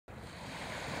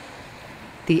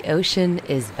The ocean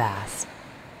is vast.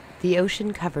 The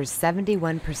ocean covers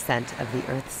 71% of the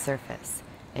Earth's surface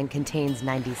and contains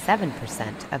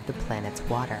 97% of the planet's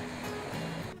water.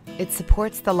 It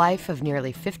supports the life of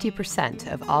nearly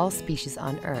 50% of all species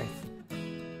on Earth.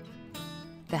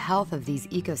 The health of these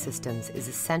ecosystems is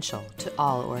essential to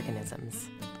all organisms,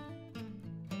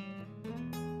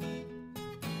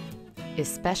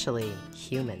 especially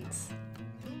humans.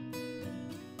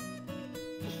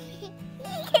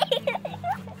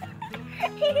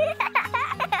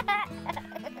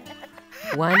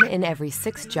 One in every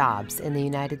 6 jobs in the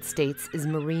United States is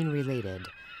marine-related,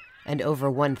 and over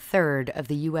 1/3 of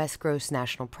the U.S. gross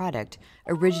national product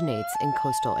originates in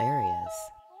coastal areas.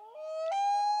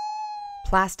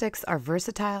 Plastics are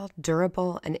versatile,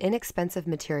 durable, and inexpensive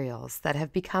materials that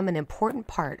have become an important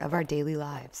part of our daily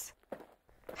lives.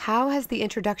 How has the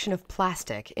introduction of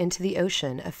plastic into the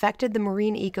ocean affected the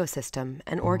marine ecosystem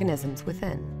and organisms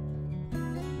within?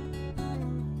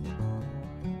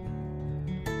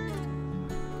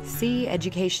 Sea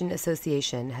Education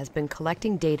Association has been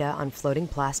collecting data on floating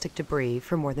plastic debris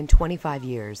for more than 25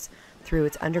 years through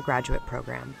its undergraduate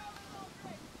program.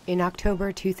 In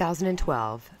October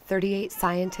 2012, 38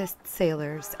 scientists,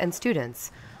 sailors, and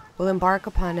students will embark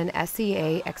upon an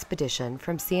SEA expedition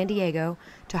from San Diego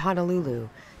to Honolulu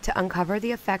to uncover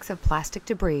the effects of plastic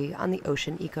debris on the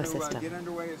ocean ecosystem. So, get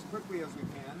underway as quickly as we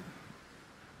can.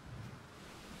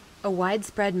 A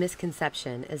widespread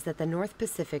misconception is that the North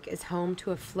Pacific is home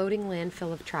to a floating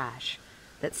landfill of trash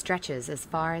that stretches as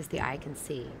far as the eye can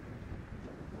see.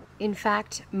 In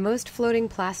fact, most floating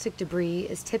plastic debris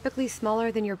is typically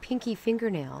smaller than your pinky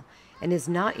fingernail and is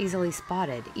not easily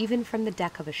spotted, even from the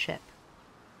deck of a ship.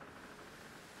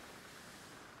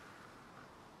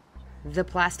 The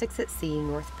Plastics at Sea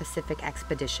North Pacific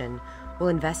Expedition will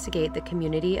investigate the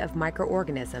community of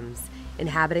microorganisms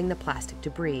inhabiting the plastic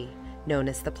debris, known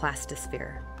as the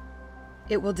plastosphere.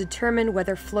 It will determine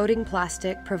whether floating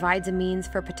plastic provides a means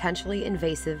for potentially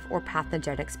invasive or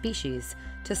pathogenic species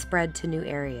to spread to new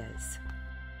areas.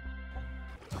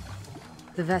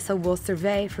 The vessel will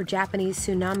survey for Japanese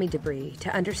tsunami debris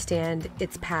to understand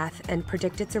its path and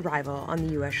predict its arrival on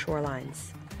the U.S.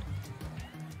 shorelines.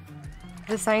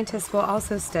 The scientists will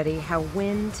also study how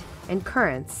wind and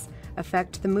currents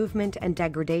affect the movement and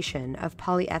degradation of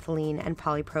polyethylene and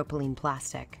polypropylene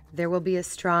plastic. There will be a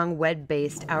strong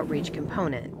web-based outreach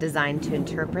component designed to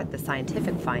interpret the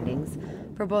scientific findings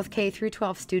for both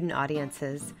K-12 student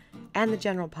audiences and the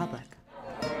general public.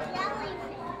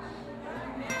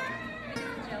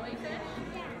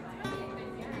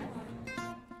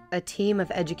 A team of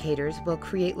educators will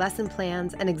create lesson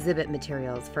plans and exhibit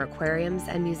materials for aquariums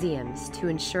and museums to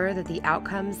ensure that the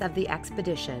outcomes of the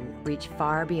expedition reach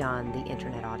far beyond the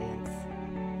internet audience.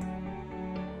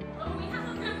 Oh, we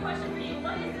have a good question for you.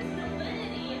 What is the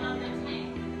salinity of the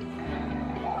tank?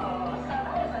 Oh, so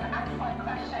that is an excellent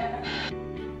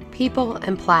question. People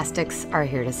and plastics are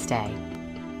here to stay.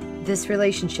 This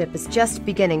relationship is just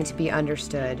beginning to be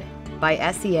understood by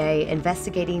SEA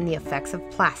investigating the effects of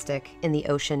plastic in the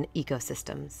ocean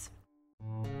ecosystems.